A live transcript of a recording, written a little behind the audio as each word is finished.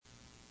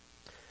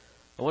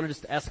I want to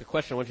just ask a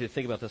question. I want you to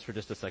think about this for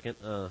just a second.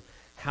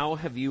 How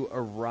have you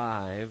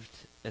arrived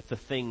at the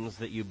things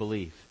that you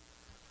believe?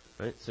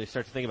 Right? So you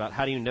start to think about,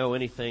 how do you know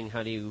anything?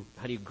 How do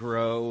you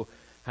grow?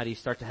 How do you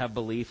start to have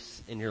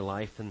beliefs in your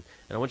life? And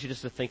I want you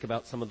just to think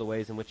about some of the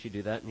ways in which you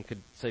do that. And you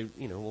could say,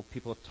 well,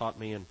 people have taught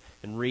me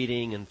and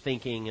reading and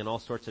thinking and all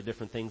sorts of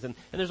different things. And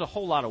there's a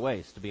whole lot of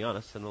ways, to be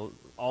honest. And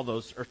all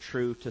those are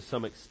true to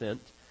some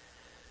extent.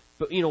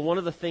 But, one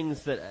of the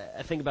things that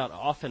I think about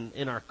often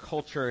in our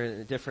culture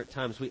and at different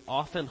times, we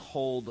often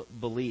hold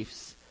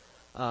beliefs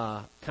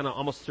kind of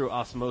almost through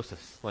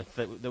osmosis, like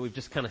that we've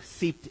just kind of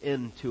seeped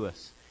into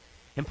us.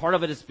 And part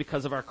of it is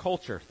because of our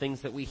culture,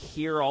 things that we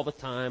hear all the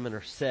time and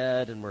are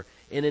said and we're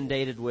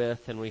inundated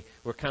with, and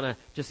we're kind of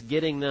just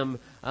getting them,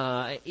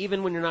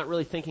 even when you're not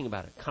really thinking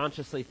about it,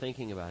 consciously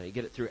thinking about it. You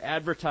get it through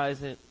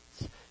advertisements,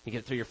 you get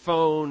it through your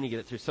phone, you get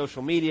it through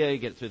social media, you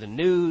get it through the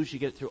news, you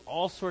get it through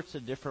all sorts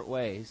of different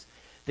ways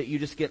that you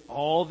just get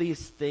all these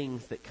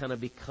things that kind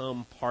of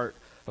become part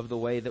of the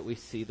way that we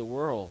see the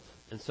world.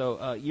 And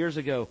so years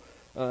ago,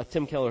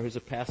 Tim Keller, who's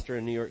a pastor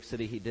in New York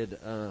City, he did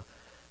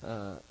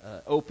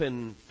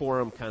open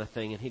forum kind of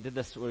thing, and he did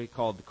this what he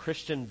called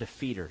Christian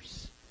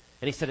defeaters.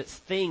 And he said it's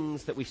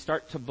things that we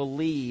start to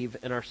believe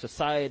in our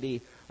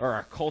society or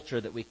our culture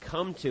that we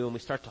come to and we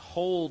start to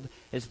hold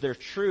as they're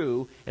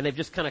true, and they've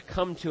just kind of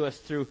come to us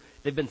through,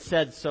 they've been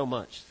said so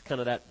much. It's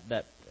kind of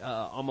that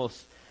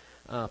almost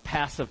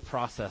passive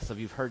process of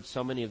you've heard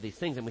so many of these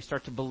things, and we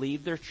start to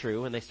believe they're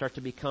true, and they start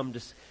to become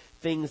just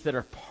things that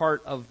are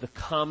part of the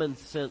common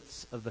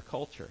sense of the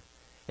culture.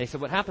 And he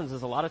said what happens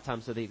is a lot of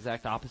times they're the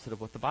exact opposite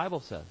of what the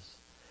Bible says.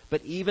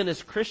 But even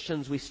as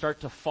Christians, we start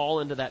to fall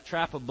into that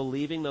trap of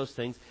believing those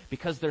things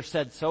because they're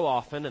said so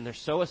often and they're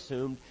so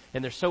assumed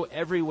and they're so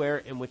everywhere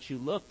in which you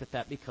look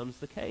that becomes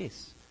the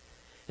case.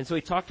 And so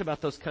he talked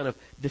about those kind of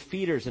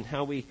defeaters and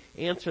how we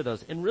answer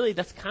those. And really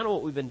that's kind of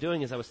what we've been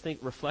doing as I was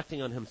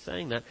reflecting on him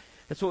saying that.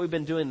 That's what we've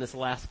been doing this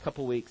last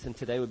couple weeks, and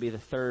today would be the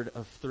third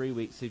of 3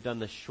 weeks. We've done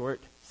this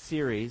short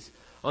series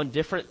on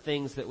different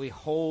things that we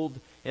hold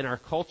in our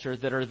culture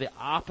that are the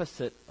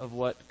opposite of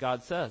what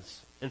God says.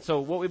 And so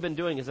what we've been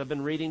doing is I've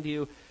been reading to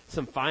you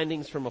some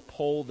findings from a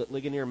poll that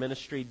Ligonier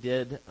Ministry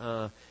did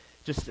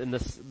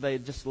they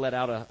just let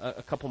out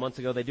a couple months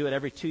ago. They do it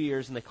every 2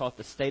 years, and they call it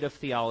the State of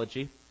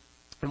Theology.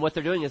 And what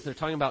they're doing is they're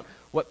talking about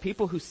what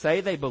people who say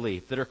they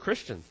believe, that are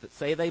Christians, that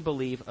say they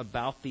believe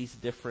about these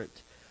different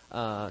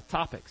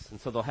topics.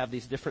 And so they'll have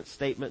these different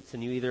statements,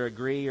 and you either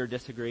agree or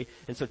disagree.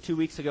 And so 2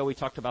 weeks ago we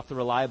talked about the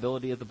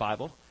reliability of the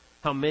Bible,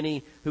 how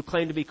many who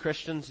claim to be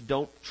Christians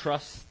don't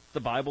trust the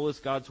Bible as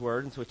God's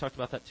Word. And so we talked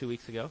about that 2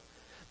 weeks ago.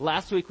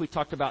 Last week we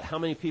talked about how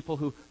many people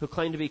who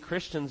claim to be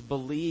Christians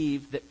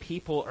believe that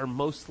people are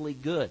mostly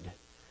good,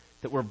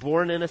 that we're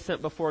born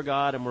innocent before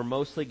God and we're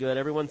mostly good.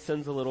 Everyone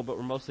sins a little, but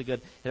we're mostly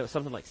good. And it was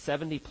something like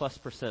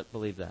 70+%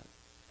 believe that.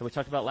 And we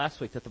talked about last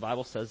week that the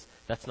Bible says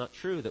that's not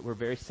true, that we're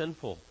very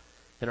sinful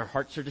and our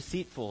hearts are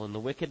deceitful and the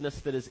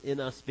wickedness that is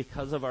in us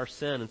because of our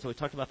sin. And so we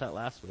talked about that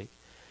last week.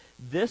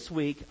 This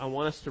week, I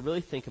want us to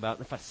really think about,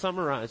 and if I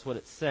summarize what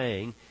it's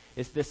saying,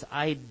 is this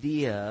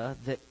idea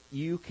that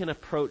you can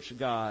approach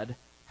God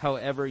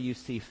however you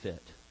see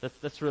fit.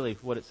 That's really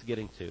what it's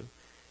getting to.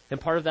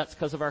 And part of that's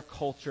because of our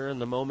culture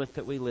and the moment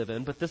that we live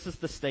in. But this is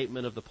the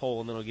statement of the poll,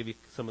 and then I'll give you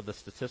some of the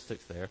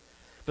statistics there.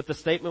 But the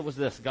statement was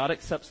this: God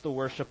accepts the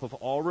worship of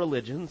all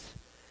religions,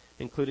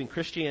 including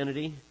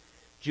Christianity,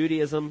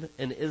 Judaism,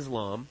 and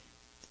Islam.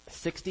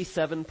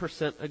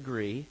 67%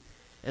 agree,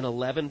 and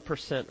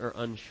 11% are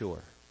unsure.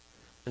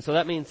 And so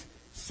that means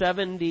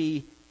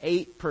 78%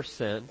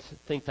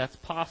 think that's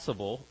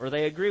possible, or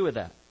they agree with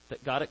that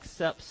God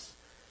accepts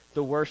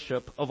the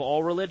worship of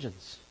all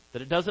religions,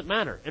 that it doesn't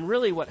matter. And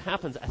really what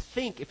happens, I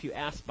think if you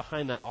ask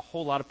behind that, a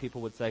whole lot of people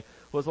would say,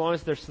 well, as long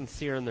as they're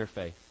sincere in their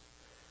faith,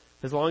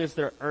 as long as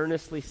they're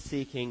earnestly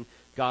seeking,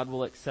 God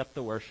will accept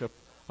the worship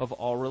of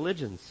all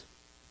religions.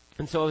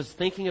 And so I was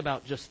thinking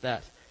about just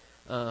that,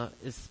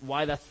 is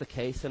why that's the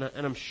case. And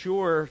I'm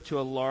sure to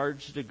a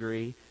large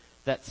degree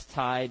that's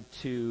tied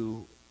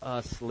to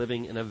us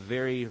living in a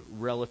very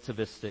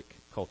relativistic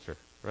culture,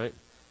 right?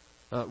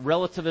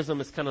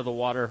 Relativism is kind of the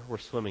water we're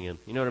swimming in.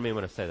 You know what I mean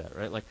when I say that,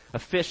 right? Like a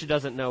fish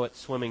doesn't know it's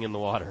swimming in the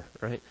water,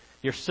 right?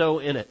 You're so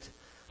in it.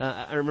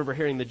 I remember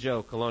hearing the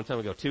joke a long time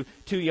ago.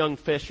 Two young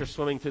fish are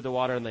swimming through the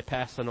water, and they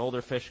pass an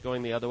older fish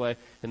going the other way,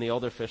 and the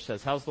older fish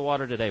says, "How's the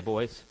water today,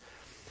 boys?"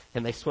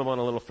 And they swim on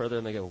a little further,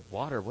 and they go,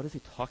 "Water? What is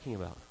he talking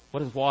about?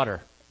 What is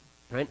water?"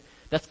 Right?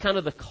 That's kind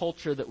of the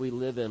culture that we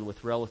live in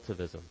with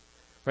relativism,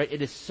 right?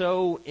 It is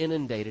so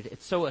inundated,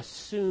 it's so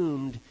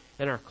assumed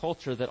in our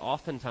culture that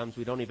oftentimes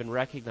we don't even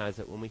recognize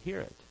it when we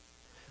hear it.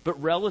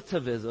 But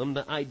relativism,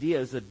 the idea,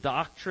 is a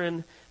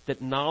doctrine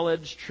that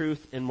knowledge,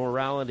 truth, and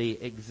morality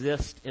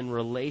exist in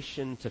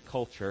relation to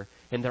culture,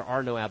 and there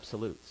are no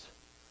absolutes.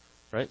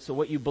 Right? So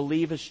what you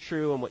believe is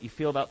true and what you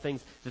feel about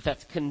things,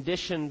 that's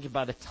conditioned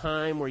by the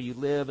time where you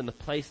live and the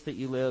place that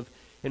you live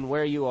and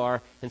where you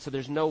are. And so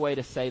there's no way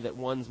to say that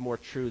one's more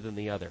true than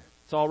the other.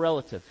 It's all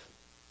relative.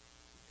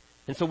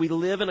 And so we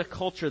live in a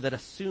culture that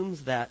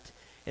assumes that,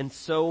 in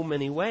so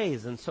many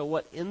ways. And so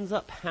what ends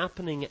up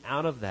happening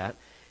out of that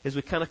is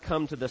we kind of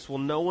come to this, well,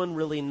 no one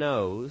really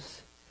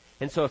knows.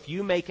 And so if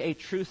you make a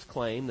truth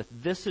claim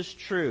that this is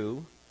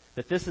true,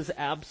 that this is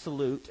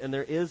absolute, and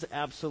there is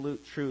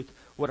absolute truth,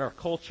 what our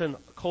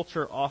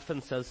culture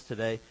often says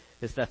today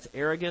is that's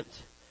arrogant,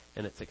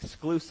 and it's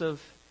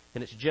exclusive,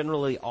 and it's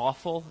generally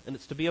awful, and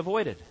it's to be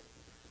avoided.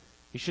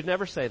 You should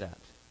never say that.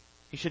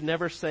 You should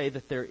never say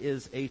that there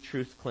is a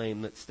truth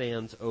claim that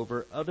stands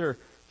over other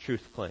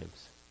truth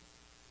claims.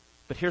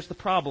 But here's the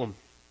problem.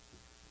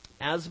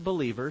 As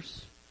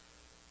believers,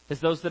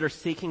 as those that are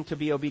seeking to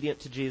be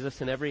obedient to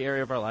Jesus in every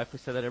area of our life, we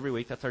say that every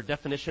week, that's our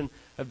definition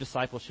of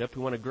discipleship.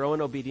 We want to grow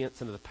in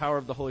obedience into the power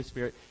of the Holy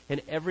Spirit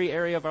in every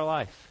area of our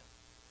life.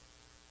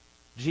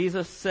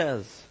 Jesus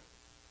says,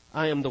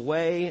 I am the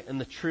way and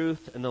the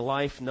truth and the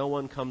life. No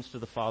one comes to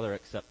the Father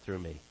except through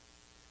me.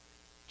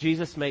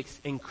 Jesus makes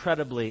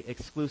incredibly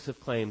exclusive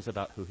claims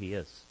about who he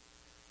is.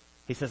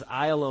 He says,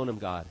 I alone am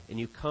God, and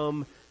you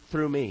come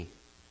through me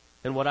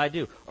and what I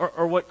do.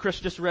 Or what Chris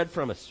just read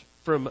from us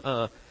from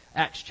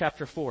Acts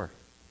chapter 4.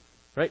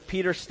 Right?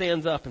 Peter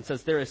stands up and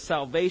says, there is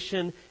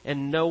salvation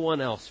and no one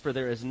else, for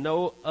there is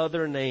no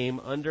other name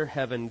under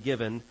heaven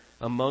given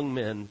among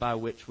men by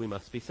which we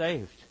must be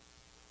saved.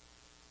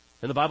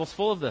 And the Bible's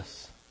full of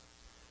this.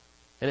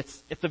 And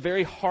it's at the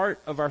very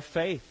heart of our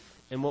faith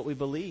and what we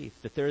believe,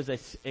 that there is a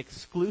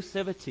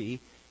exclusivity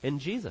in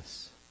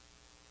Jesus.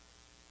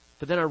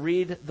 But then I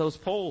read those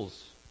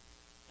polls,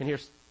 and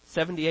here's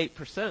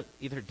 78%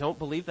 either don't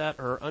believe that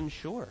or are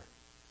unsure.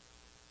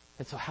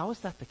 And so how is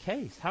that the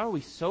case? How are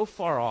we so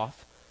far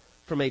off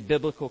from a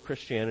biblical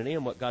Christianity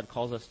and what God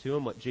calls us to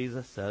and what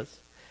Jesus says?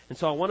 And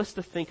so I want us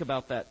to think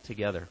about that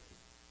together.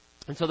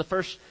 And so the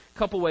first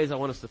couple ways I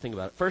want us to think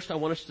about it. First, I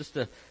want us just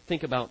to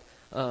think about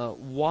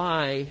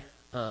why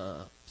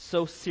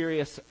so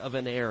serious of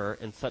an error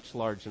in such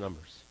large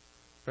numbers.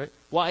 Right?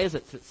 Why is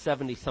it that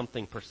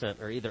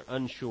 70-something% are either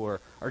unsure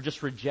or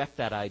just reject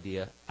that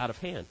idea out of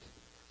hand?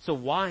 So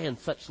why in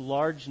such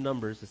large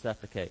numbers is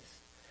that the case?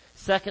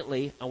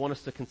 Secondly, I want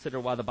us to consider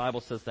why the Bible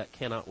says that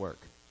cannot work.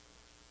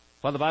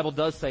 Why the Bible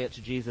does say it's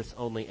Jesus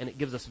only, and it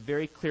gives us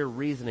very clear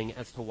reasoning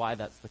as to why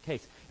that's the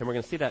case. And we're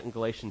going to see that in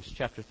Galatians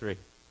chapter 3.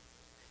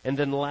 And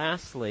then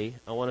lastly,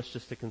 I want us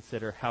just to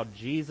consider how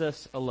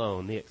Jesus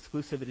alone, the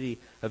exclusivity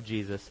of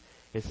Jesus,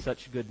 is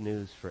such good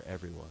news for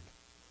everyone.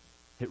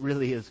 It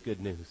really is good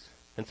news.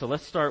 And so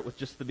let's start with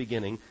just the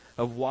beginning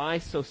of why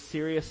so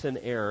serious an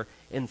error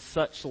in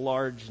such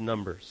large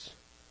numbers.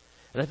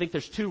 And I think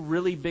there's two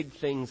really big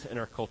things in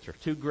our culture,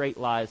 two great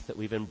lies that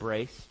we've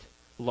embraced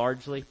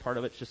largely. Part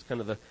of it's just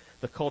kind of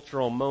the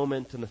cultural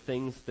moment and the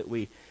things that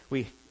we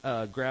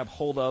grab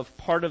hold of.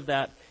 Part of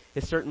that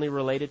is certainly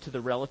related to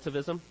the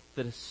relativism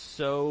that is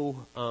so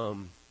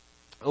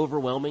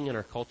overwhelming in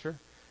our culture.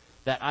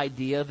 That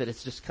idea that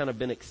it's just kind of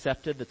been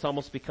accepted, that's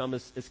almost become,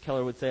 as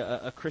Keller would say,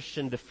 a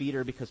Christian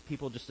defeater because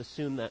people just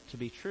assume that to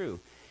be true.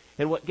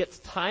 And what gets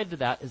tied to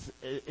that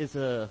is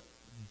a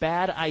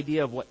bad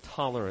idea of what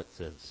tolerance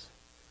is.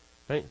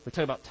 Right? We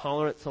talk about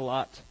tolerance a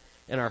lot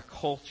in our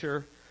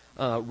culture.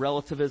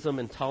 Relativism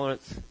and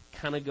tolerance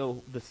kind of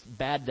go, this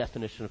bad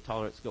definition of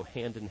tolerance go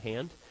hand in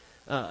hand.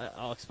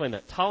 I'll explain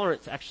that.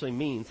 Tolerance actually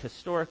means,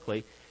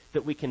 historically,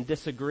 that we can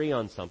disagree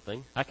on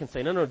something. I can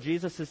say, no,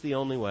 Jesus is the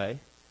only way.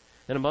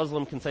 And a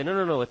Muslim can say,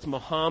 no, it's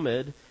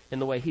Muhammad in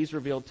the way he's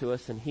revealed to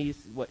us, and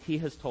what he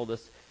has told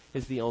us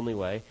is the only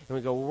way. And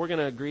we go, well, we're going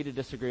to agree to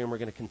disagree, and we're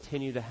going to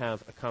continue to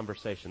have a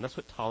conversation. That's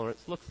what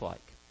tolerance looks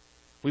like.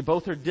 We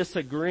both are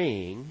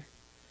disagreeing,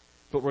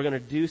 but we're going to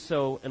do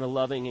so in a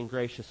loving and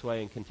gracious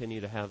way and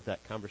continue to have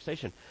that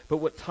conversation. But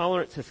what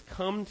tolerance has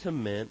come to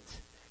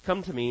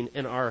mean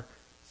in our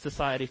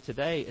society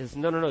today is,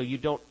 no, you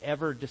don't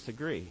ever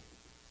disagree.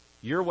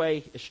 Your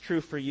way is true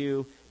for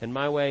you, and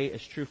my way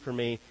is true for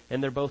me,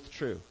 and they're both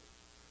true.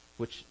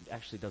 Which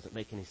actually doesn't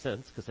make any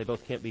sense, because they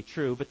both can't be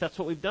true, but that's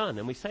what we've done,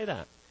 and we say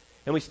that.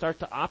 And we start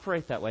to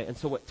operate that way. And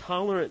so what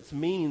tolerance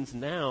means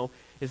now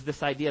is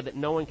this idea that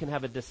no one can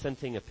have a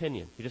dissenting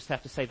opinion. You just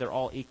have to say they're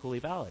all equally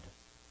valid.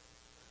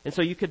 And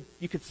so you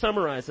could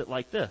summarize it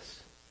like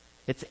this.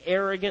 It's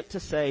arrogant to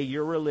say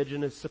your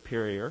religion is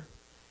superior,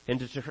 and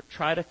to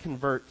try to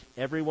convert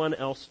everyone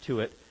else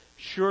to it.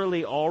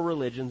 Surely all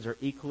religions are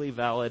equally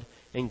valid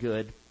and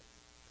good,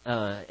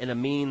 and a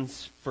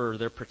means for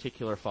their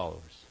particular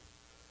followers.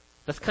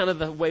 That's kind of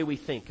the way we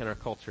think in our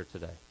culture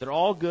today. They're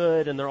all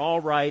good and they're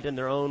all right in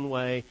their own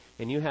way,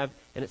 and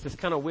it's this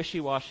kind of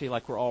wishy-washy,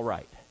 like we're all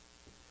right.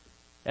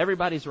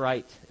 Everybody's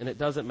right, and it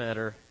doesn't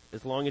matter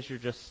as long as you're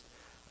just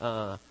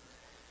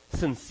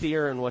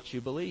sincere in what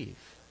you believe.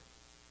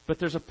 But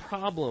there's a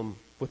problem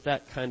with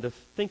that kind of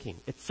thinking.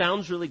 It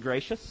sounds really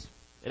gracious.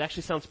 It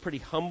actually sounds pretty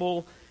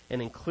humble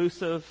and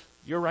inclusive.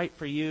 You're right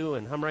for you,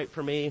 and I'm right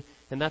for me,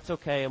 and that's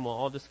okay, and we'll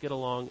all just get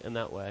along in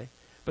that way.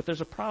 But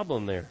there's a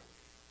problem there.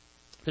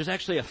 There's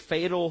actually a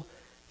fatal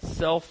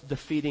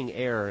self-defeating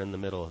error in the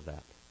middle of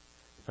that.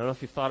 I don't know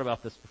if you've thought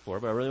about this before,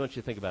 but I really want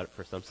you to think about it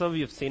for some. Some of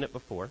you have seen it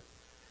before.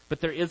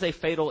 But there is a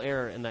fatal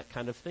error in that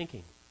kind of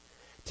thinking.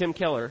 Tim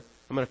Keller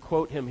I'm going to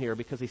quote him here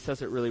because he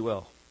says it really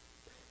well.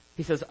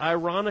 He says,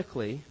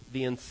 ironically,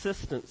 the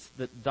insistence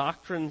that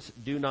doctrines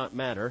do not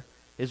matter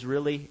is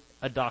really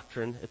a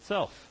doctrine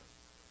itself.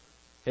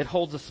 It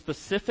holds a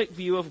specific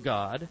view of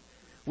God,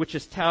 which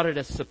is touted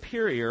as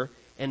superior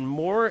and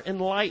more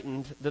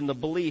enlightened than the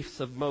beliefs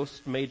of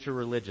most major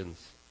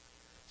religions.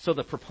 So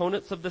the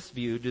proponents of this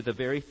view do the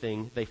very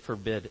thing they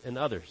forbid in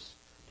others.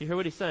 Do you hear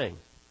what he's saying?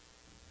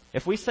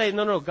 If we say,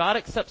 no, God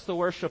accepts the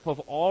worship of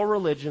all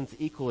religions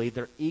equally,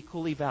 they're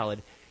equally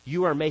valid,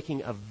 you are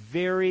making a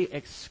very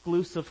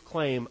exclusive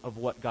claim of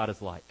what God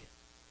is like.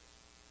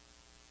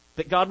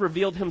 That God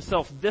revealed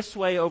himself this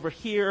way over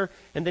here,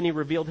 and then he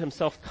revealed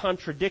himself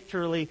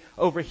contradictorily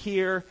over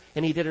here,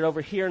 and he did it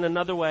over here in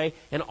another way,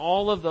 and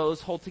all of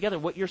those hold together.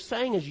 What you're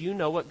saying is you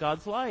know what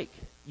God's like.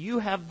 You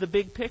have the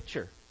big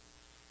picture.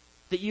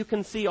 That you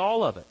can see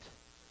all of it.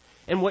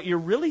 And what you're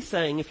really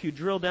saying, if you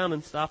drill down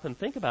and stop and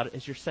think about it,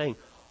 is you're saying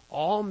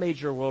all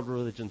major world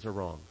religions are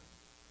wrong.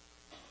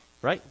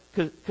 Right?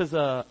 Because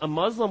a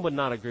Muslim would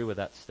not agree with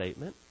that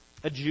statement.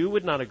 A Jew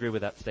would not agree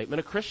with that statement.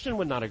 A Christian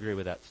would not agree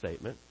with that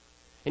statement.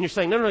 And you're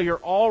saying, no, you're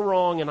all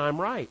wrong and I'm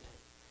right.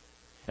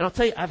 And I'll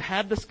tell you, I've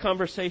had this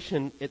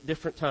conversation at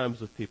different times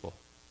with people.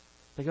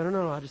 They go,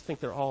 no, I just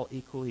think they're all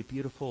equally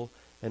beautiful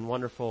and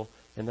wonderful,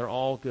 and they're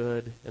all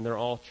good, and they're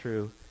all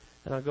true.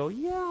 And I go,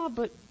 yeah,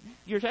 but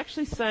you're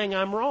actually saying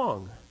I'm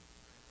wrong.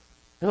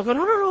 And they'll go,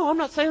 no, I'm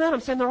not saying that.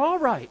 I'm saying they're all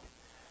right.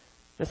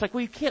 And it's like,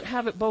 well, you can't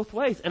have it both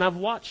ways. And I've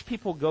watched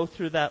people go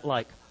through that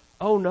like,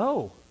 oh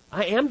no,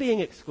 I am being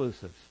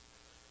exclusive.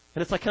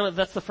 And it's like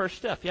that's the first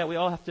step. Yeah, we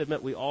all have to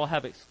admit we all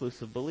have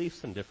exclusive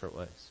beliefs in different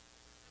ways.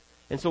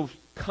 And so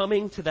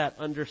coming to that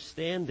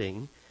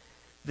understanding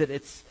that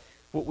it's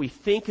what we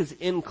think is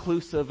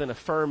inclusive and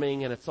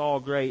affirming and it's all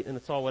great and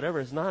it's all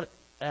whatever is not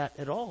that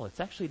at all. It's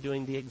actually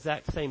doing the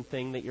exact same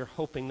thing that you're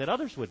hoping that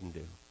others wouldn't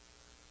do.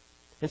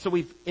 And so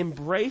we've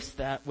embraced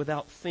that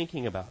without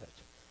thinking about it.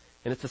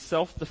 And it's a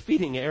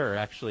self-defeating error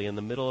actually in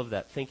the middle of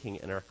that thinking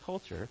in our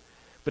culture.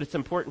 But it's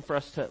important for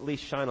us to at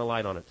least shine a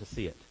light on it to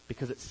see it.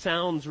 Because it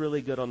sounds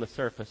really good on the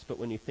surface, but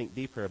when you think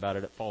deeper about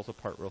it, it falls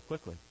apart real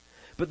quickly.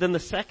 But then the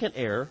second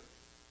error,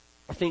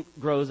 I think,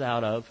 grows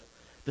out of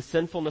the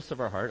sinfulness of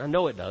our heart. I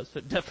know it does.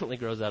 It definitely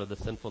grows out of the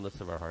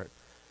sinfulness of our heart.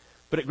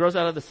 But it grows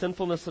out of the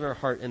sinfulness in our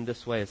heart in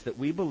this way, is that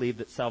we believe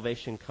that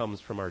salvation comes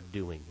from our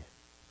doing.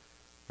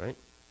 Right?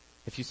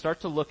 If you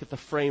start to look at the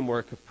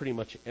framework of pretty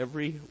much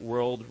every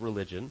world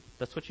religion,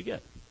 that's what you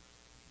get.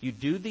 You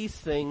do these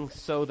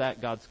things so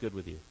that God's good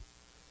with you.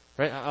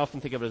 Right? I often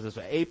think of it as this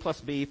way. A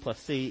plus B plus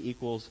C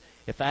equals,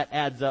 if that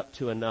adds up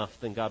to enough,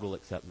 then God will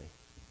accept me.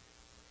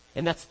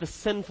 And that's the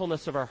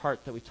sinfulness of our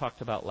heart that we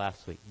talked about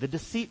last week. The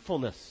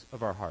deceitfulness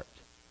of our heart.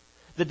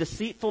 The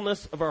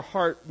deceitfulness of our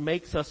heart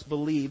makes us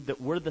believe that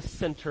we're the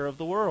center of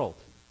the world.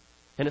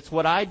 And it's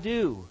what I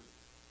do.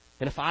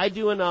 And if I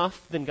do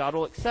enough, then God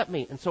will accept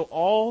me. And so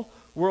all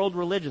world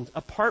religions,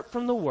 apart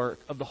from the work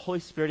of the Holy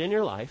Spirit in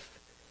your life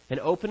and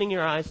opening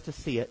your eyes to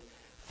see it,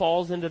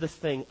 falls into this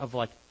thing of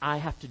like, I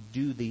have to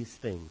do these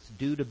things,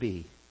 do to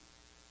be.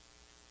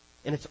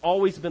 And it's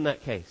always been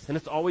that case. And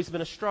it's always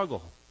been a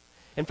struggle.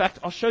 In fact,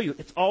 I'll show you,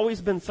 it's always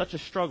been such a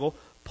struggle.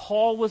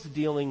 Paul was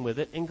dealing with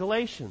it in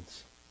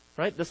Galatians.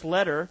 Right? This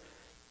letter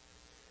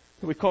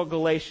that we call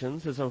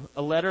Galatians is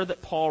a letter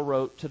that Paul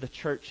wrote to the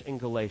church in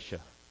Galatia.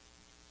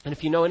 And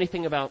if you know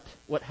anything about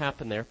what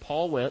happened there,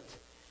 Paul went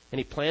and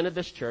he planted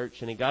this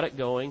church and he got it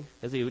going,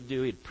 as he would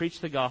do. He'd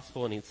preach the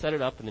gospel and he'd set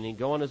it up and then he'd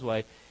go on his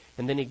way.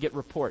 And then he'd get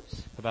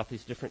reports about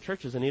these different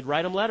churches and he'd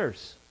write them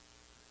letters.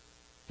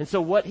 And so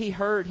what he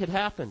heard had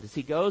happened is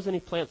he goes and he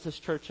plants this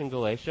church in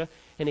Galatia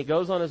and he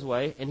goes on his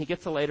way and he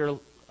gets a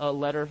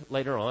letter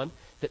later on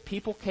that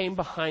people came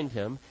behind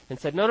him and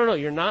said, no,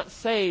 you're not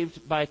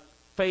saved by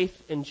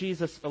faith in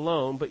Jesus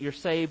alone, but you're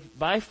saved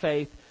by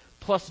faith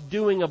plus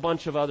doing a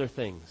bunch of other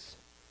things.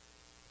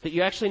 That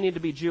you actually need to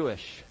be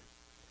Jewish.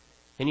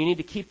 And you need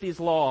to keep these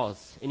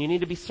laws. And you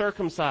need to be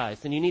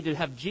circumcised. And you need to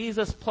have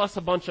Jesus plus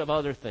a bunch of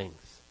other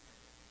things.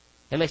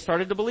 And they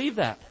started to believe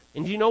that.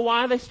 And do you know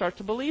why they start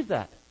to believe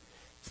that?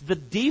 It's the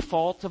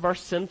default of our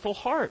sinful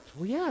heart.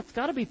 Well, yeah, it's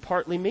got to be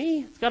partly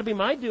me. It's got to be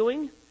my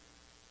doing.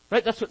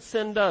 Right? That's what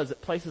sin does.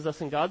 It places us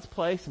in God's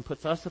place and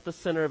puts us at the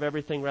center of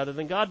everything rather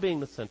than God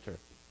being the center.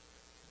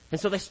 And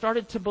so they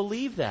started to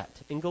believe that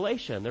in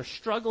Galatia. And they're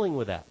struggling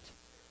with that.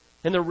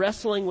 And they're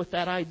wrestling with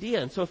that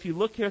idea. And so if you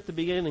look here at the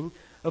beginning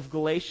of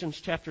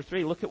Galatians chapter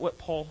 3, look at what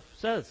Paul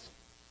says.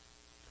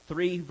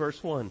 3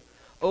 verse 1.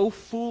 O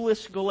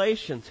foolish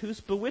Galatians, who's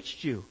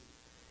bewitched you?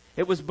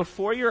 It was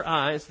before your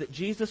eyes that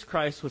Jesus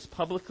Christ was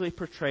publicly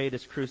portrayed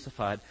as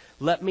crucified.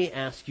 Let me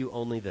ask you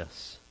only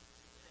this.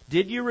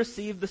 Did you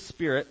receive the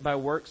Spirit by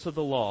works of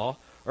the law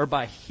or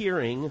by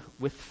hearing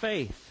with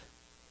faith?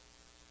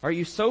 Are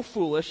you so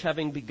foolish,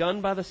 having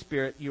begun by the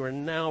Spirit, you are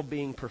now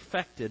being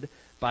perfected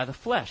by the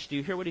flesh? Do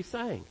you hear what he's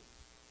saying?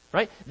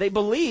 Right? They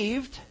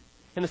believed,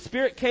 and the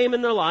Spirit came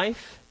in their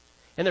life,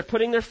 and they're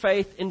putting their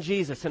faith in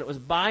Jesus. And it was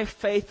by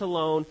faith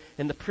alone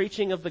in the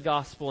preaching of the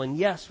gospel. And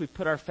yes, we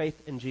put our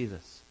faith in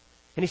Jesus.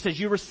 And he says,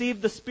 you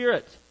received the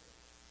Spirit.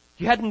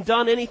 You hadn't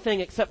done anything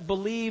except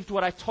believed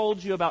what I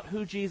told you about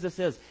who Jesus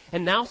is.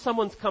 And now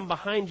someone's come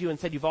behind you and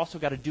said, you've also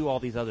got to do all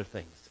these other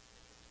things.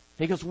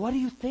 And he goes, what do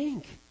you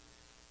think?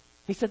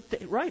 He said,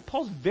 right,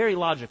 Paul's very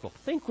logical.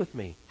 Think with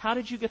me. How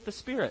did you get the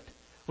Spirit?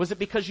 Was it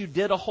because you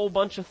did a whole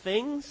bunch of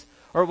things?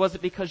 Or was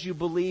it because you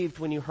believed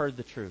when you heard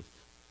the truth?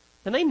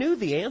 And they knew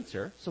the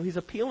answer, so he's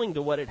appealing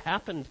to what had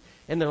happened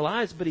in their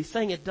lives, but he's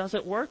saying it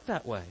doesn't work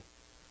that way.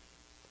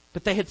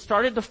 But they had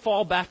started to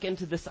fall back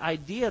into this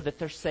idea that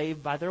they're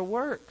saved by their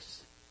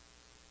works.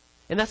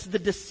 And that's the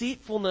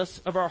deceitfulness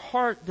of our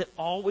heart that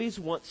always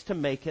wants to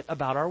make it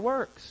about our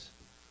works.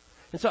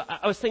 And so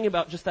I was thinking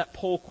about just that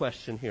poll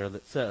question here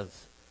that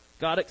says,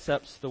 God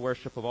accepts the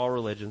worship of all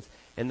religions,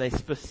 and they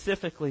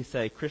specifically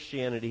say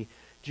Christianity,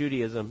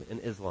 Judaism, and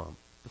Islam,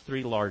 the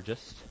three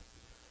largest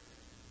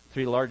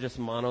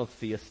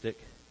monotheistic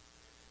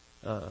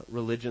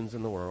religions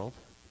in the world.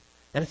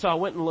 And so I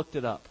went and looked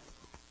it up.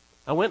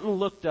 I went and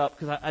looked up,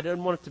 because I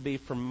didn't want it to be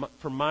from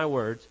my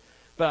words,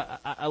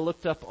 but I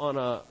looked up on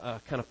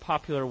a kind of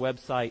popular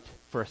website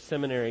for a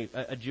seminary,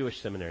 a Jewish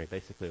seminary,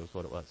 basically was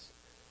what it was.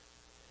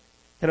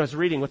 And I was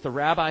reading what the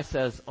rabbi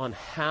says on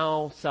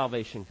how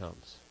salvation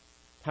comes.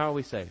 How are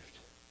we saved?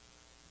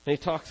 And he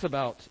talks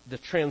about the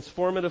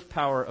transformative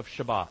power of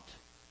Shabbat,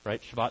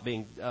 right? Shabbat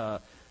being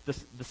the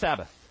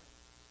Sabbath,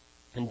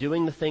 and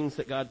doing the things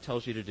that God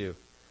tells you to do.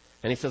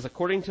 And he says,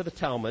 according to the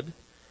Talmud,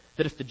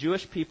 that if the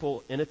Jewish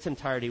people in its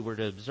entirety were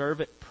to observe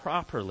it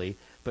properly,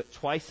 but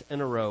twice in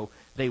a row,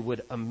 they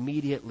would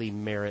immediately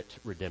merit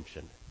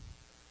redemption.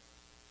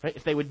 Right?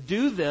 If they would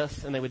do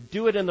this, and they would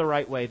do it in the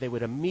right way, they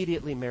would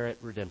immediately merit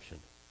redemption.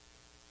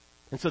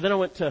 And so then I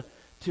went to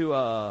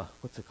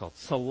what's it called?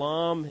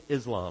 Salam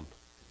Islam.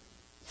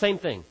 Same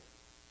thing.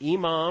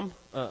 Imam,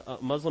 a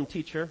Muslim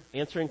teacher,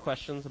 answering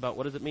questions about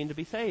what does it mean to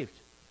be saved?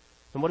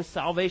 And what does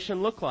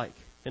salvation look like?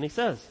 And he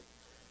says,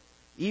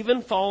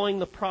 even following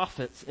the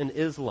prophets in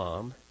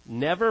Islam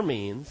never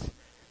means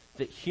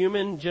that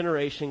human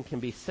generation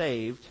can be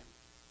saved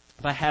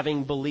by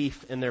having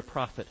belief in their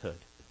prophethood.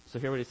 So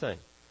hear what he's saying.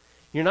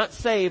 You're not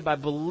saved by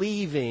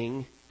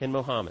believing in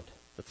Muhammad.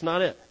 That's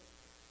not it.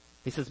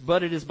 He says,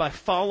 but it is by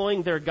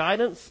following their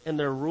guidance and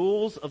their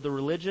rules of the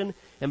religion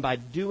and by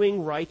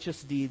doing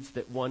righteous deeds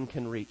that one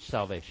can reach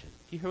salvation.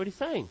 Do you hear what he's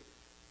saying?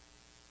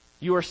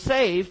 You are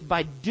saved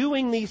by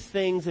doing these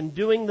things and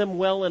doing them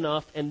well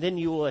enough, and then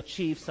you will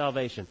achieve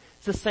salvation.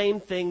 It's the same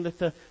thing that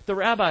the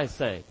rabbi is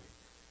saying.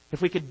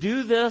 If we could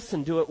do this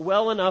and do it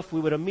well enough, we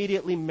would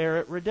immediately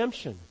merit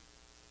redemption.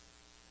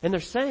 And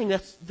they're saying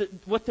that's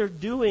what they're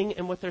doing,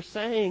 and what they're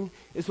saying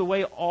is the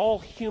way all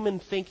human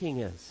thinking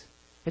is.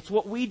 It's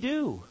what we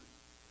do.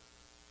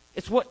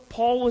 It's what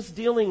Paul was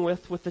dealing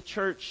with the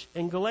church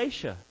in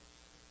Galatia.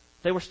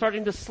 They were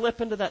starting to slip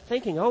into that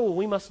thinking, oh,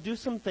 we must do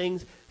some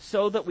things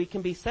so that we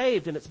can be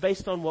saved, and it's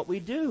based on what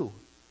we do.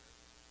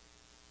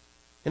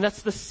 And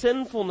that's the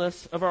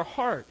sinfulness of our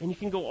heart. And you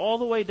can go all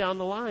the way down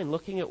the line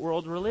looking at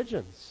world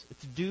religions.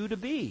 It's do to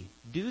be.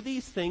 Do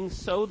these things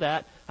so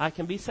that I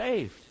can be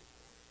saved.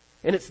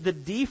 And it's the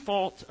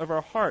default of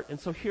our heart.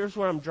 And so here's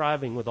where I'm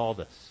driving with all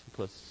this.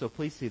 So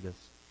please see this.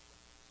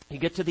 You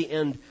get to the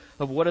end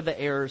of what are the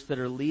errors that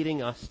are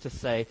leading us to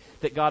say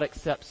that God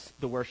accepts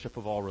the worship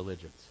of all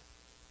religions.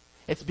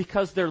 It's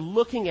because they're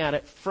looking at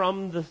it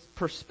from the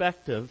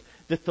perspective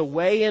that the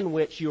way in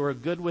which you are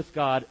good with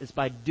God is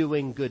by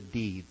doing good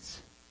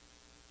deeds.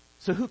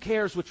 So who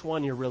cares which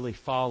one you're really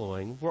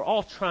following? We're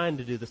all trying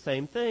to do the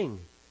same thing.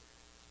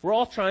 We're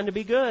all trying to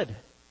be good.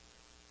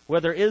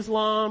 Whether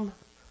Islam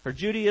or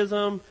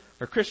Judaism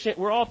or Christian,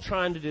 we're all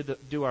trying to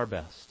do our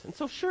best. And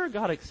so sure,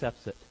 God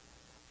accepts it.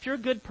 If you're a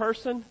good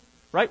person,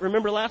 right?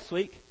 Remember last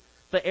week,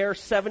 the error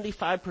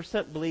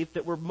 75% believe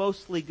that we're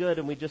mostly good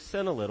and we just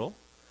sin a little.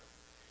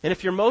 And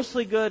if you're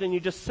mostly good and you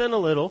just sin a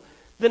little,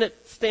 then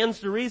it stands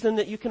to reason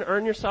that you can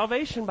earn your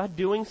salvation by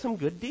doing some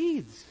good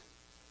deeds.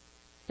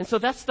 And so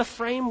that's the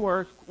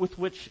framework with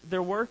which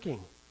they're working.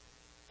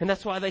 And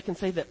that's why they can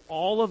say that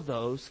all of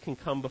those can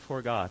come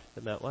before God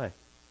in that way.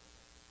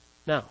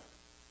 Now,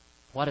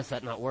 why does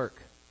that not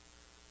work?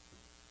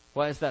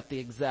 Why is that the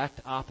exact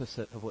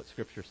opposite of what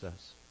Scripture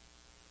says?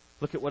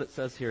 Look at what it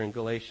says here in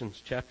Galatians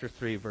chapter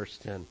 3, verse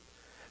 10.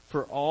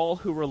 For all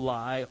who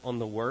rely on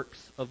the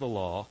works of the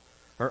law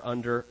are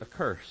under a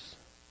curse.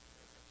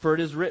 For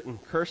it is written,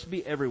 cursed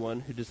be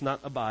everyone who does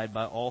not abide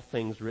by all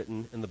things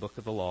written in the book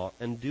of the law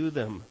and do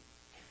them.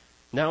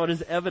 Now it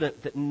is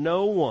evident that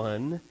no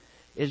one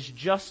is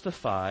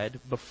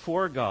justified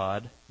before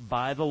God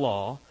by the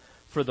law,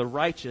 for the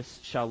righteous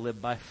shall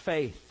live by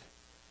faith.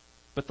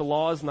 But the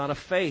law is not of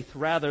faith,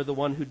 rather the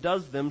one who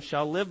does them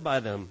shall live by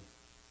them.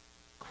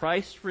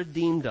 Christ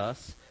redeemed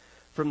us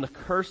from the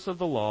curse of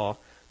the law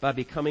by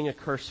becoming a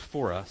curse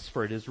for us,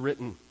 for it is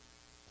written,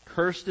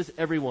 cursed is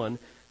everyone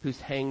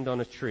who's hanged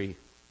on a tree,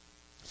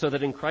 so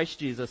that in Christ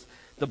Jesus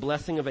the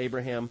blessing of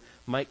Abraham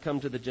might come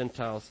to the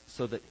Gentiles,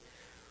 so that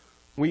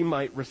we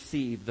might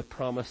receive the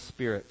promised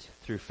Spirit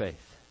through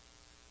faith.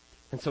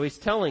 And so he's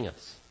telling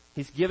us,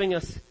 he's giving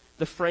us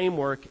the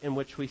framework in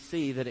which we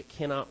see that it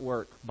cannot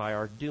work by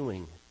our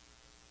doing.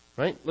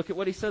 Right? Look at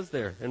what he says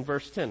there in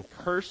verse 10.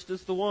 Cursed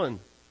is the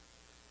one.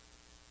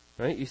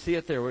 Right? You see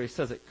it there where he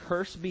says it.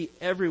 Cursed be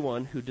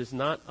everyone who does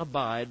not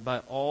abide by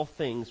all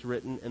things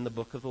written in the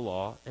book of the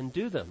law and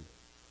do them.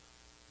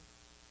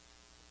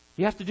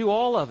 You have to do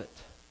all of it.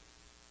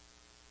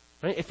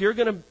 Right? If you're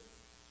going to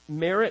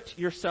merit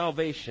your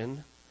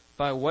salvation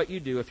by what you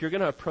do, if you're going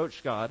to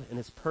approach God in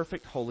His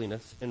perfect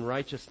holiness and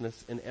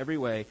righteousness in every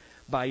way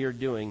by your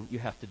doing, you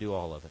have to do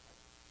all of it.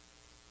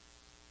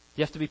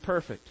 You have to be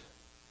perfect.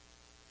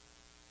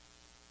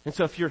 And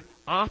so if you're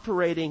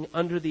operating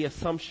under the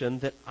assumption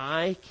that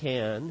I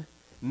can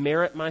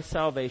merit my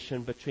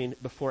salvation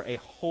before a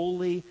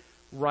holy,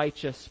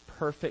 righteous,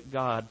 perfect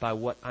God by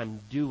what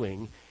I'm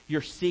doing,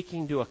 you're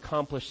seeking to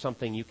accomplish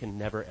something you can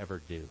never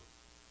ever do. Do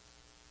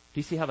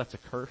you see how that's a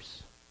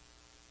curse?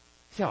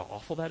 See how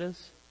awful that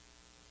is?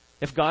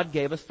 If God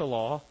gave us the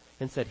law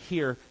and said,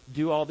 here,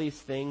 do all these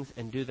things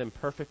and do them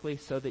perfectly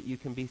so that you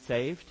can be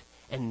saved,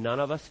 and none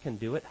of us can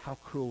do it, how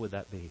cruel would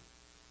that be?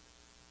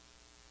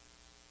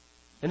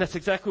 And that's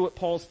exactly what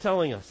Paul's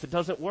telling us. It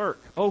doesn't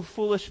work. Oh,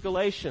 foolish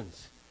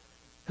Galatians.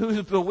 Who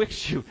has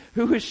bewitched you?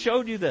 Who has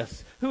showed you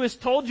this? Who has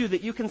told you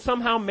that you can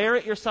somehow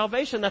merit your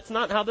salvation? That's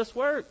not how this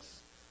works.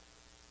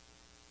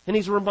 And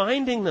he's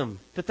reminding them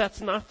that that's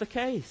not the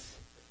case.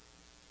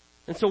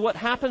 And so what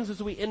happens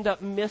is we end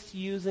up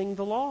misusing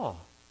the law.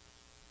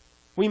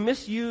 We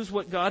misuse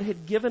what God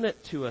had given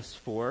it to us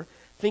for,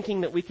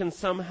 thinking that we can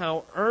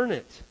somehow earn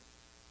it.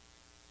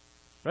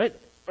 Right?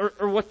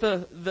 Or what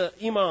the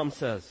imam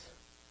says.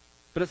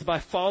 But it's by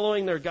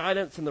following their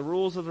guidance and the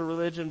rules of the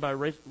religion by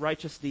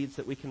righteous deeds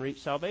that we can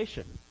reach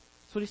salvation.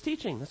 That's what he's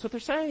teaching. That's what they're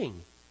saying.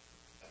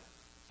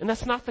 And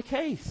that's not the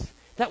case.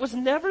 That was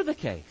never the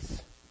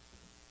case.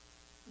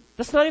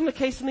 That's not even the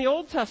case in the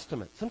Old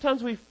Testament.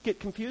 Sometimes we get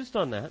confused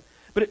on that.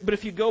 But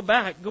if you go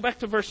back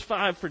to verse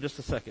 5 for just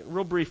a second,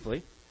 real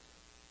briefly.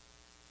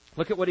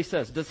 Look at what he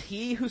says. Does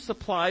he who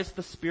supplies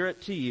the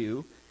Spirit to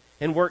you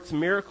and works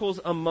miracles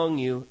among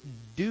you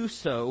do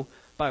so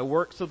by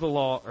works of the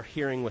law or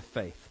hearing with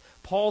faith?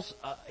 Paul's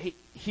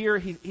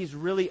he's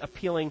really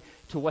appealing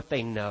to what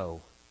they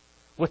know,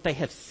 what they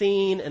have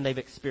seen and they've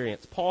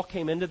experienced. Paul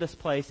came into this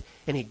place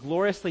and he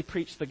gloriously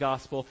preached the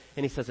gospel,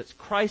 and he says it's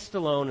Christ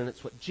alone and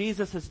it's what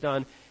Jesus has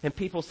done. And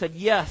people said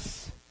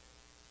yes,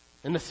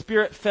 and the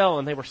Spirit fell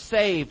and they were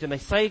saved and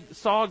they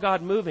saw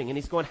God moving. And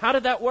he's going, how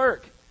did that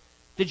work?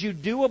 Did you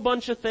do a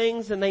bunch of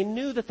things? And they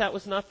knew that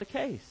was not the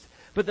case.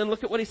 But then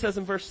look at what he says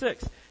in verse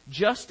 6.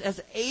 Just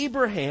as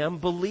Abraham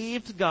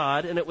believed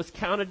God and it was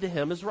counted to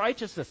him as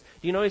righteousness.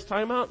 Do you know what he's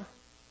talking about?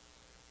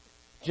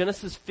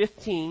 Genesis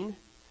 15,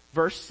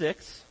 verse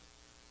 6.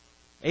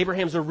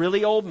 Abraham's a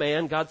really old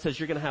man. God says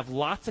you're going to have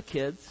lots of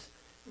kids,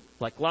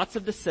 like lots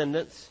of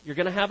descendants. You're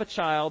going to have a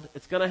child.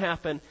 It's going to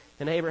happen.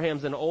 And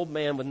Abraham's an old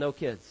man with no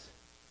kids.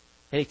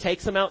 And he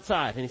takes him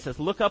outside and he says,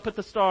 look up at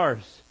the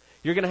stars.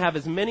 You're going to have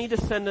as many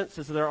descendants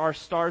as there are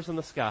stars in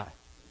the sky.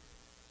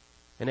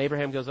 And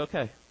Abraham goes,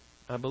 okay,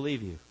 I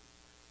believe you.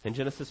 And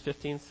Genesis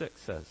 15:6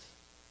 says,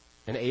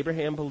 and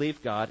Abraham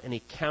believed God, and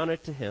he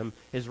counted to him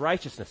his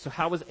righteousness. So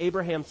how was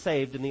Abraham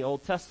saved in the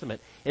Old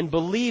Testament? In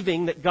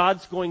believing that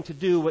God's going to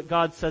do what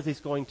God says he's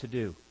going to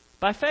do.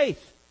 By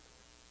faith.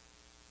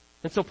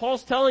 And so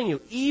Paul's telling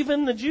you,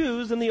 even the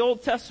Jews in the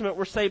Old Testament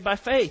were saved by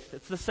faith.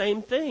 It's the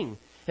same thing.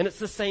 And it's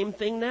the same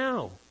thing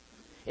now.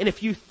 And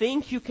if you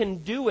think you can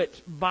do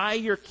it by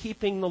your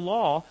keeping the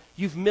law,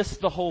 you've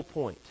missed the whole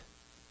point.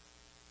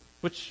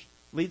 Which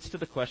leads to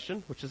the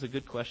question, which is a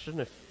good question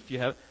if you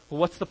have, well,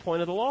 what's the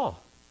point of the law?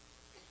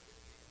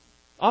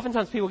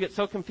 Oftentimes people get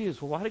so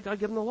confused. Well, why did God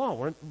give them the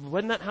law?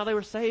 Wasn't that how they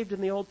were saved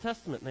in the Old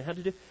Testament? And they had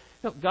to do.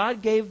 No,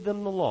 God gave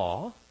them the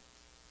law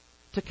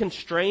to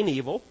constrain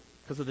evil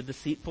because of the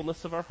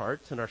deceitfulness of our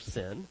hearts and our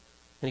sin.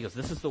 And he goes,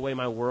 this is the way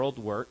my world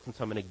works, and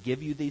so I'm going to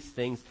give you these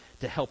things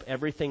to help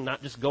everything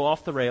not just go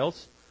off the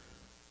rails.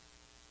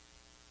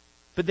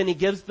 But then he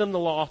gives them the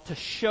law to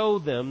show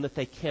them that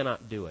they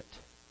cannot do it.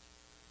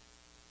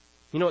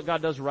 You know what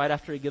God does right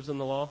after he gives them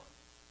the law?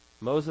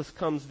 Moses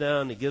comes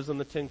down, he gives them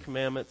the 10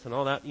 Commandments and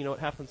all that. You know what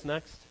happens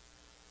next?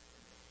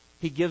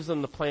 He gives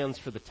them the plans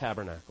for the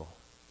tabernacle.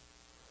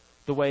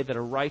 The way that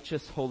a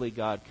righteous, holy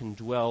God can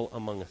dwell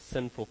among a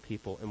sinful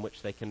people, in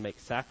which they can make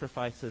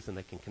sacrifices and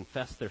they can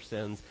confess their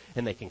sins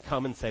and they can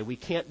come and say, we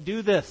can't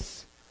do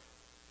this.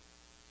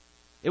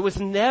 It was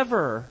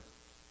never,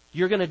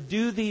 you're going to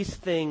do these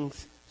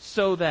things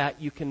so that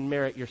you can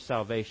merit your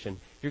salvation.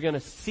 You're going to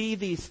see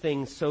these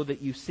things so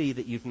that you see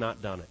that you've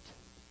not done it.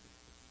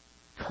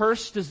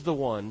 Cursed is the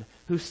one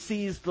who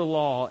sees the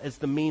law as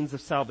the means of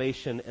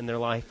salvation in their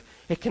life.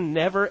 It can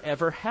never,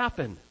 ever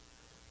happen.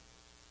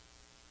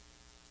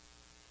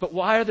 But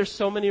why are there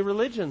so many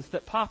religions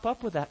that pop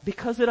up with that?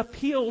 Because it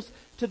appeals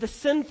to the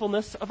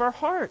sinfulness of our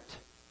heart.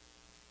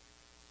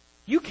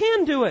 You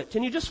can do it,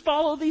 and you just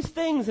follow these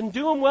things and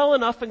do them well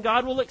enough and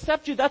God will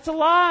accept you. That's a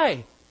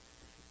lie.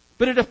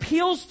 But it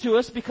appeals to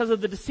us because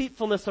of the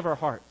deceitfulness of our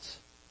hearts.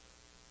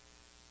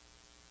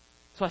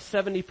 That's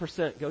why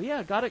 70% go,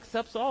 yeah, God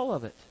accepts all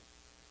of it.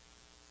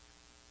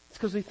 It's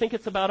because we think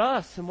it's about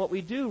us and what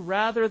we do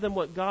rather than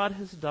what God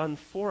has done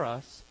for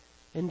us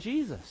in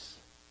Jesus.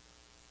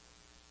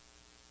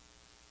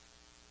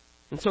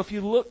 And so if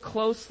you look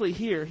closely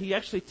here, he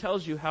actually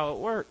tells you how it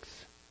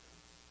works.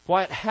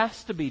 Why it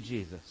has to be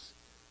Jesus.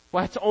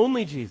 Why it's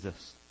only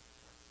Jesus.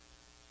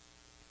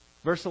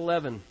 Verse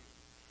 11.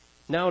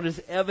 Now it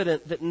is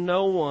evident that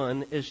no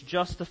one is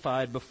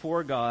justified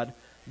before God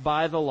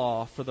by the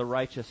law, for the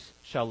righteous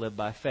shall live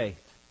by faith.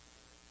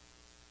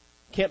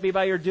 Can't be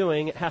by your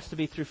doing, it has to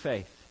be through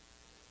faith.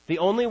 The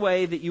only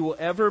way that you will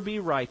ever be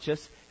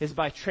righteous is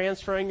by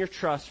transferring your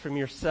trust from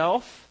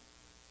yourself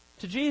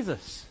to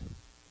Jesus.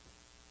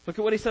 Look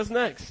at what he says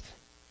next.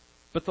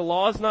 But the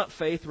law is not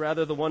faith,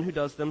 rather the one who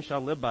does them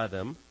shall live by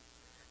them.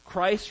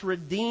 Christ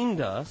redeemed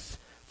us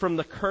from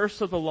the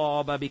curse of the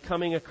law by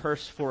becoming a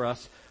curse for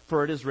us,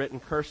 for it is written,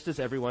 cursed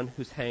is everyone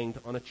who's hanged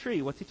on a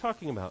tree. What's he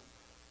talking about?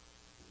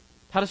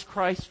 How does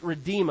Christ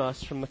redeem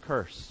us from the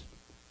curse?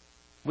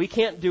 We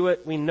can't do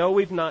it. We know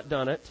we've not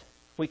done it.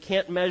 We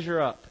can't measure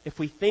up. If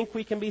we think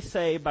we can be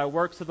saved by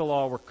works of the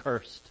law, we're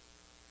cursed.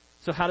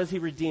 So how does he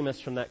redeem us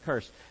from that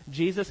curse?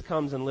 Jesus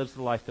comes and lives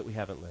the life that we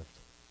haven't lived.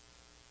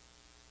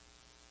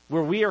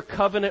 Where we are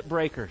covenant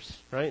breakers,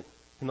 right?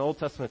 In the Old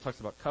Testament it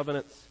talks about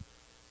covenants.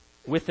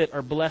 With it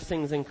are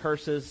blessings and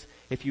curses.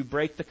 If you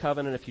break the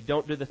covenant, if you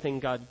don't do the thing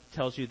God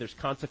tells you, there's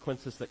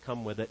consequences that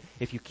come with it.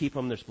 If you keep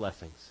them, there's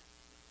blessings.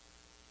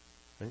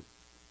 Right?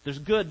 There's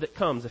good that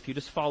comes if you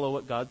just follow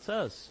what God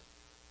says.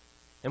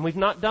 And we've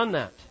not done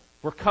that.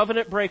 We're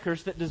covenant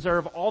breakers that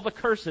deserve all the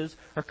curses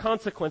or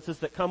consequences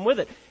that come with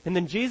it. And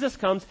then Jesus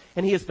comes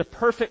and he is the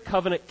perfect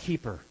covenant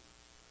keeper.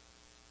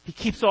 He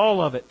keeps all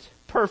of it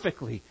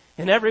perfectly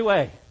in every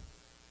way.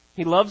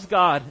 He loves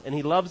God and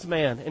he loves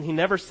man and he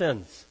never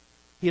sins.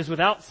 He is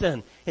without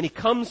sin. And he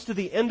comes to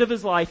the end of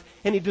his life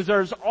and he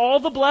deserves all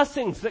the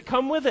blessings that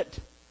come with it.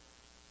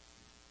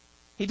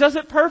 He does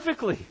it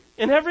perfectly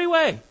in every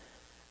way.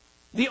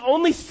 The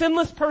only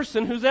sinless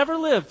person who's ever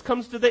lived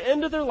comes to the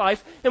end of their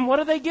life, and what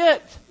do they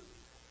get?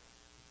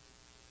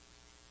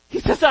 He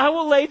says, I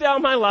will lay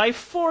down my life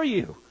for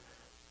you.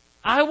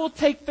 I will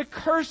take the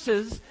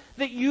curses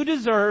that you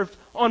deserved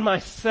on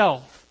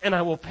myself, and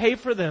I will pay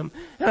for them,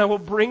 and I will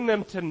bring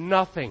them to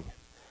nothing.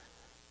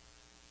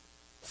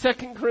 2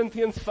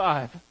 Corinthians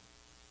 5.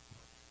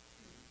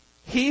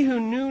 He who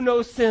knew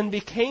no sin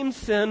became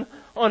sin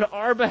on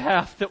our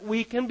behalf, that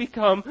we can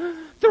become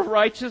the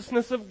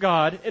righteousness of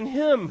God in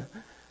him.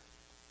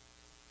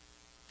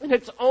 And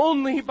it's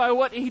only by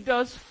what he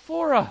does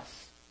for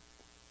us.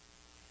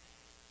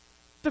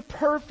 The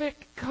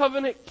perfect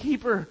covenant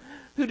keeper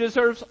who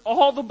deserves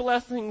all the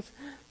blessings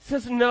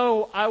says,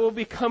 no, I will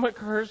become a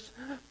curse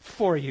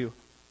for you.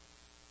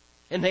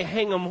 And they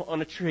hang him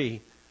on a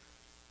tree.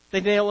 They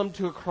nail him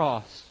to a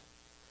cross.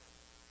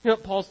 You know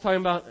what Paul's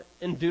talking about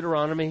in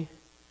Deuteronomy?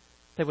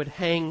 They would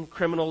hang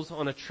criminals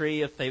on a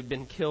tree if they've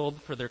been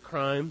killed for their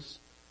crimes.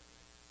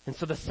 And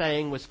so the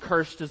saying was,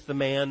 cursed is the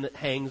man that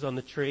hangs on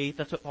the tree.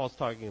 That's what Paul's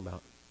talking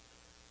about.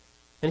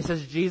 And he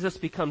says Jesus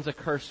becomes a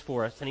curse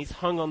for us, and he's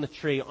hung on the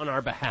tree on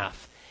our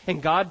behalf.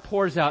 And God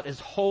pours out his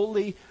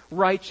holy,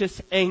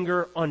 righteous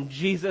anger on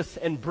Jesus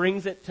and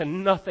brings it to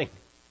nothing.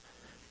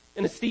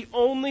 And it's the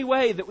only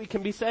way that we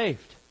can be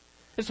saved.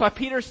 That's why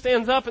Peter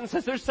stands up and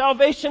says there's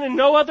salvation in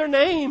no other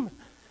name.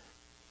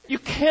 You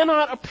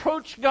cannot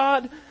approach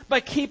God by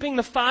keeping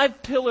the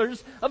 5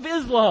 pillars of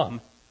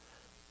Islam.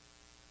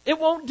 It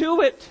won't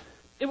do it.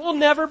 It will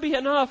never be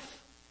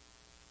enough.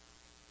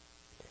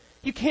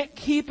 You can't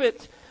keep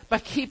it by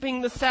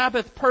keeping the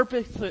Sabbath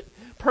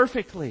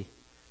perfectly.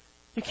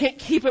 You can't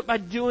keep it by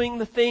doing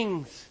the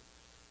things.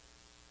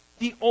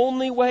 The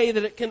only way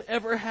that it can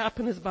ever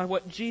happen is by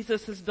what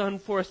Jesus has done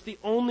for us. The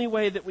only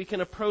way that we can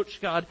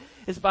approach God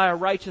is by a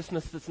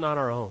righteousness that's not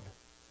our own.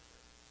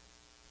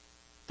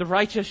 The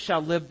righteous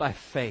shall live by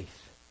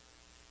faith.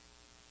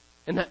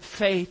 And that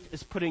faith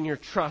is putting your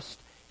trust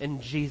in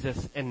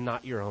Jesus and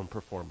not your own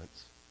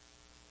performance.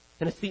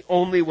 And it's the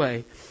only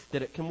way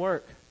that it can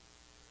work.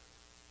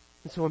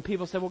 And so when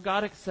people say, well,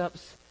 God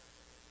accepts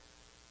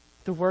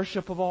the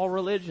worship of all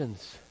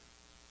religions,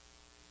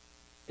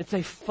 it's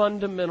a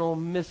fundamental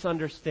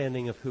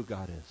misunderstanding of who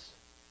God is.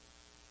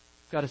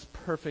 God is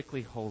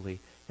perfectly holy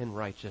and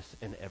righteous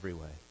in every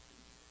way.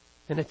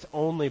 And it's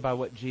only by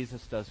what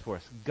Jesus does for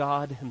us.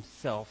 God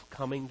himself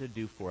coming to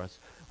do for us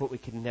what we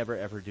could never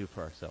ever do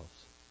for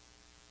ourselves.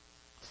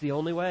 It's the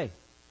only way.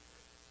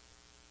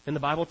 And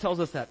the Bible tells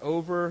us that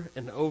over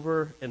and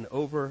over and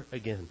over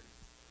again.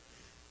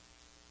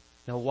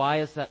 Now, why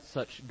is that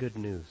such good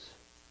news?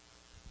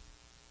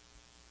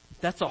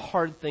 That's a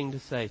hard thing to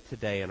say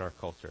today in our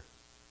culture.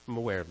 I'm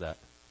aware of that.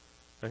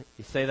 Right?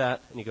 You say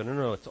that and you go,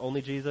 no, it's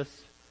only Jesus.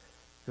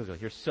 You'll go,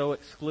 you're so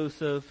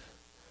exclusive.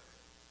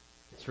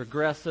 It's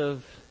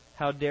regressive.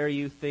 How dare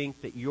you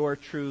think that your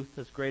truth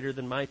is greater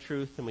than my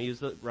truth? And we use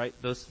the right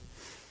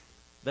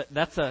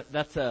that's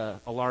a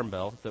alarm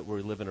bell that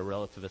we live in a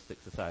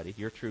relativistic society.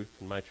 Your truth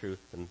and my truth,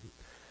 and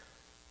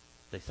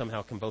they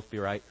somehow can both be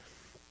right.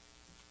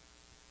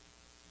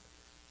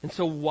 And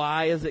so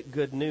why is it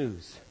good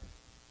news?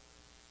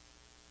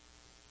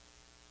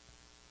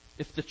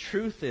 if the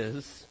truth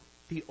is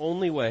the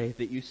only way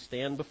that you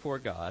stand before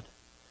God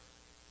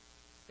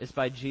is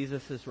by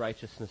Jesus'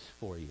 righteousness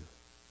for you,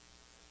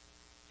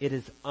 it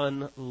is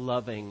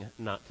unloving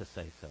not to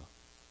say so.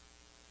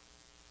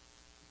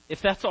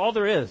 If that's all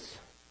there is,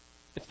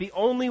 if the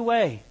only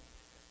way,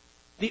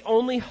 the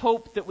only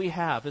hope that we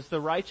have is the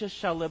righteous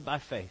shall live by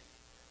faith,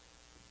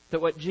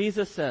 that what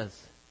Jesus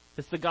says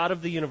is the God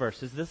of the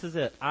universe, is this is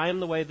it. I am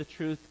the way, the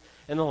truth,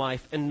 and the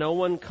life, and no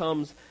one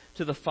comes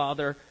to the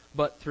Father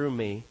but through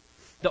me.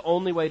 The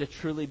only way to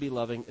truly be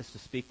loving is to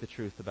speak the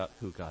truth about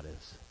who God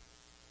is.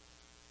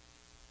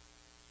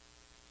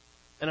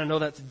 And I know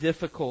that's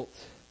difficult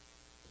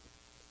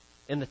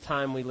in the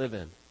time we live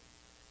in.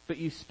 But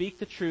you speak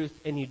the truth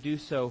and you do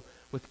so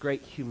with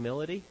great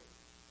humility,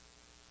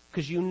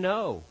 because you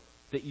know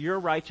that your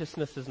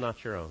righteousness is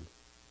not your own.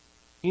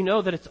 You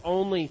know that it's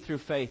only through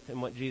faith in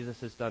what Jesus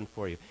has done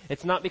for you.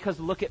 It's not because,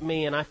 look at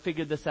me and I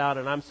figured this out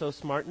and I'm so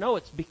smart. No,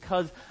 it's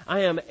because I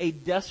am a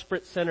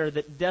desperate sinner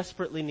that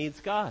desperately needs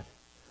God.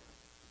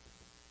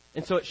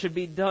 And so it should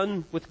be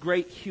done with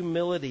great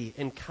humility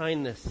and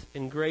kindness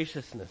and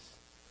graciousness.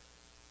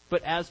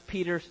 But as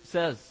Peter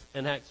says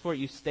in Acts 4,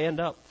 you stand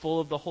up full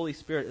of the Holy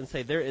Spirit and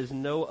say, there is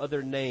no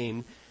other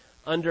name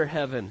under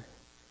heaven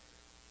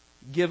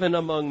given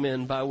among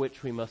men by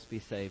which we must be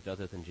saved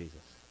other than Jesus.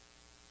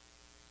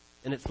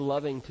 And it's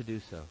loving to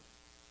do so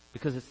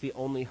because it's the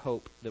only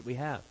hope that we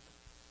have.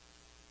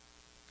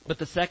 But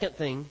the second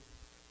thing,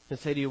 and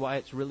say to you why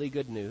it's really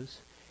good news,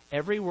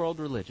 every world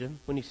religion,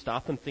 when you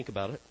stop and think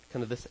about it,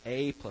 kind of this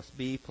A plus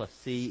B plus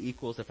C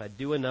equals if I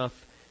do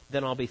enough,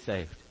 then I'll be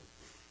saved.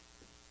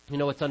 You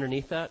know what's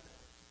underneath that?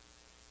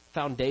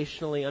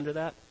 Foundationally under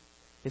that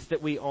is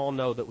that we all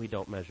know that we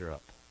don't measure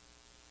up.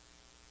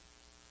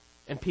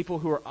 And people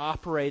who are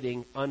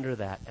operating under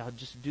that, I'll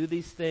just do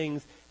these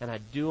things and I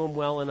do them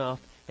well enough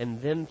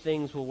and then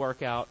things will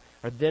work out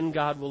or then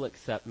God will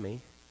accept me.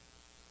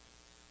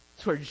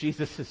 It's where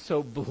Jesus is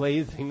so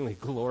blazingly,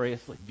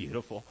 gloriously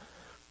beautiful.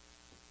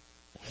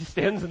 He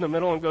stands in the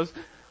middle and goes,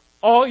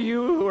 all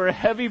you who are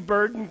heavy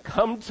burdened,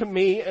 come to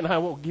me and I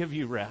will give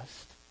you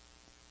rest.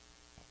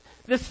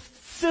 This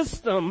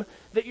system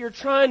that you're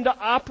trying to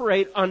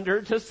operate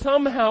under to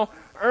somehow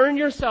earn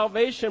your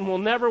salvation will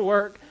never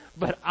work,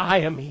 but I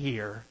am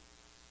here.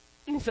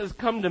 And he says,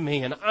 come to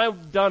me, and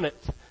I've done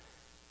it.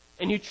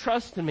 And you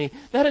trust in me.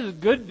 That is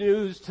good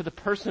news to the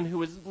person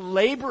who is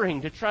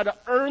laboring to try to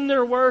earn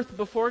their worth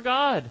before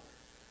God.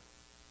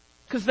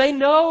 Because they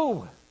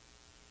know.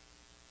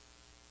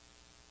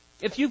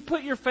 If you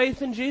put your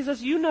faith in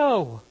Jesus, you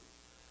know.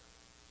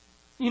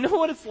 You know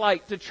what it's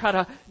like to try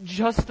to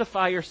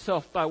justify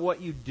yourself by what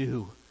you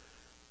do.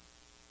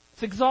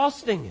 It's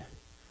exhausting.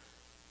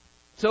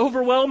 It's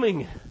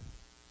overwhelming.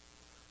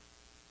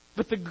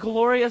 But the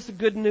glorious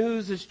good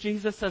news is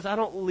Jesus says, I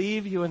don't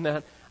leave you in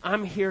that.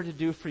 I'm here to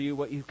do for you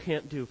what you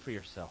can't do for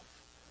yourself.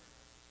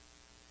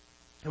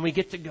 And we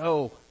get to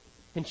go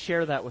and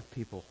share that with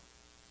people.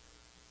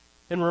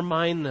 And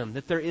remind them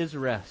that there is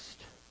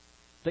rest.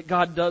 That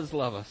God does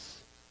love us.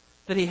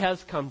 That He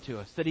has come to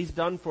us. That He's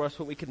done for us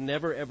what we could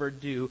never ever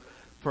do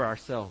for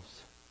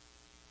ourselves.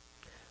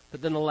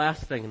 But then the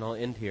last thing, and I'll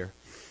end here.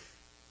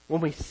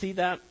 When we see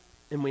that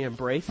and we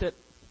embrace it,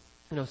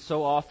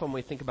 so often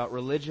we think about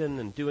religion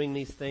and doing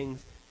these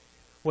things.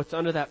 What's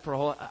under that for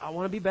all? I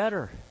want to be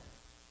better.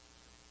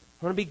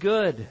 I want to be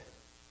good.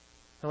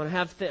 I want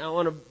to I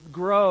want to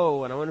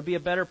grow, and I want to be a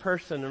better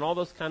person, and all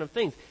those kind of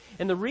things.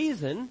 And the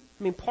reason,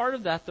 part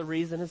of that, the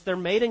reason is they're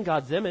made in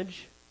God's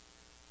image.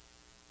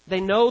 They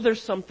know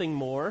there's something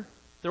more.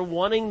 They're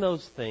wanting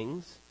those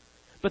things.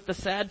 But the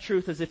sad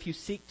truth is if you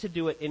seek to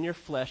do it in your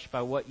flesh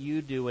by what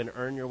you do and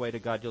earn your way to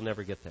God, you'll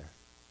never get there.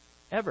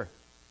 Ever.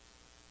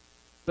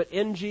 But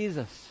in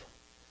Jesus,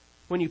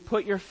 when you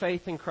put your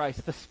faith in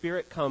Christ, the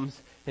Spirit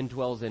comes and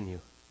dwells in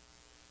you.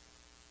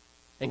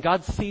 And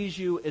God sees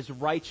you as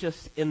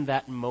righteous in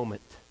that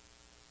moment.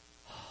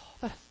 Oh,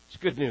 that's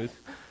good news.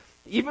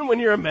 Even when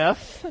you're a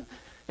mess,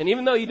 and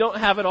even though you don't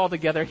have it all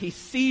together, He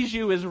sees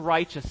you as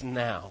righteous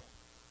now.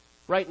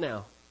 Right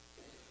now.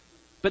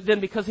 But then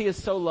because He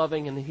is so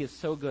loving and He is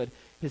so good,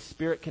 His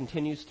Spirit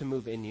continues to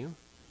move in you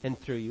and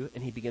through you,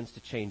 and He begins to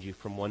change you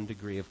from one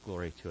degree of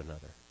glory to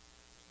another.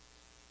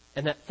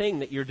 And that thing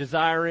that you're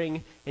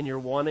desiring and you're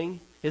wanting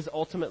is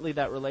ultimately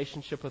that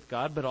relationship with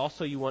God, but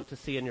also you want to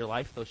see in your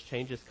life those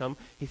changes come.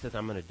 He says,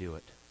 I'm going to do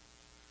it.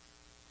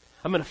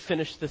 I'm going to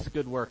finish this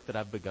good work that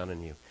I've begun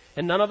in you.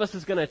 And none of us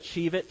is going to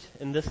achieve it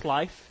in this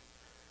life.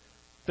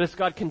 But as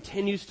God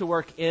continues to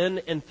work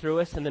in and through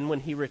us, and then when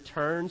He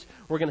returns,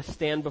 we're going to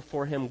stand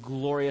before Him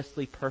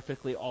gloriously,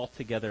 perfectly, all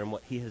together in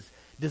what He has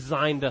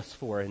designed us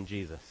for in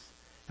Jesus.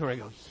 And we're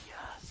going to go,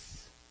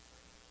 yes.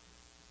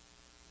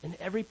 And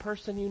every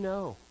person you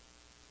know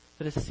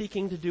that is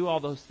seeking to do all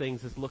those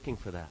things is looking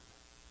for that.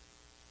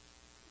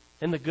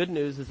 And the good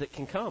news is it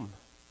can come.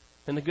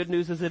 And the good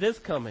news is it is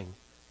coming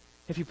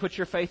if you put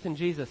your faith in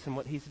Jesus and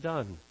what He's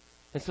done.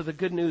 And so the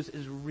good news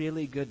is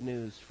really good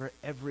news for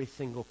every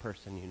single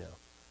person you know.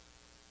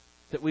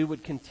 That we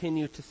would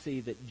continue to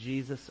see that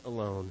Jesus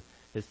alone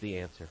is the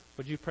answer.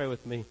 Would you pray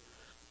with me?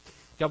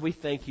 God, we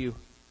thank you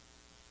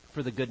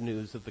for the good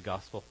news of the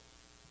gospel.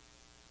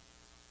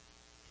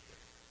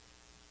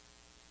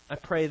 I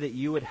pray that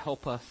you would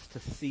help us to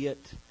see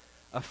it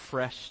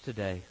afresh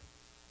today.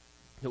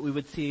 That we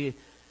would see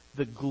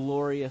the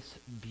glorious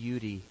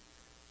beauty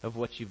of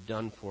what you've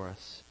done for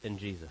us in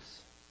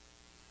Jesus.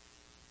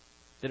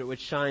 That it would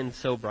shine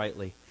so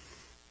brightly.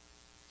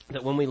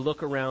 That when we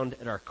look around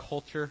at our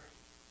culture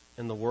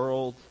and the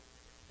world,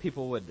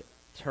 people would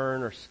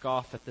turn or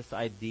scoff at this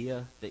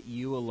idea that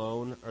you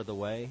alone are the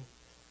way.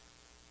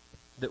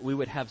 That we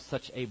would have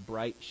such a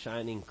bright,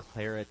 shining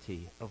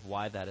clarity of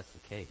why that is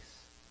the case.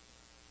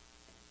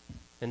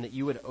 And that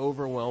you would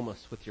overwhelm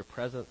us with your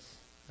presence.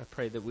 I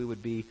pray that we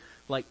would be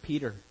like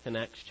Peter in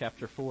Acts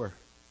chapter 4.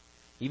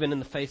 Even in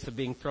the face of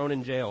being thrown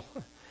in jail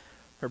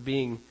or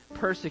being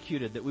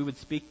persecuted, that we would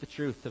speak the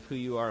truth of who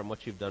you are and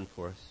what you've done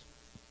for us.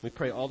 We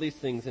pray all these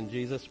things in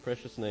Jesus'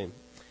 precious name.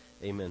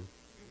 Amen.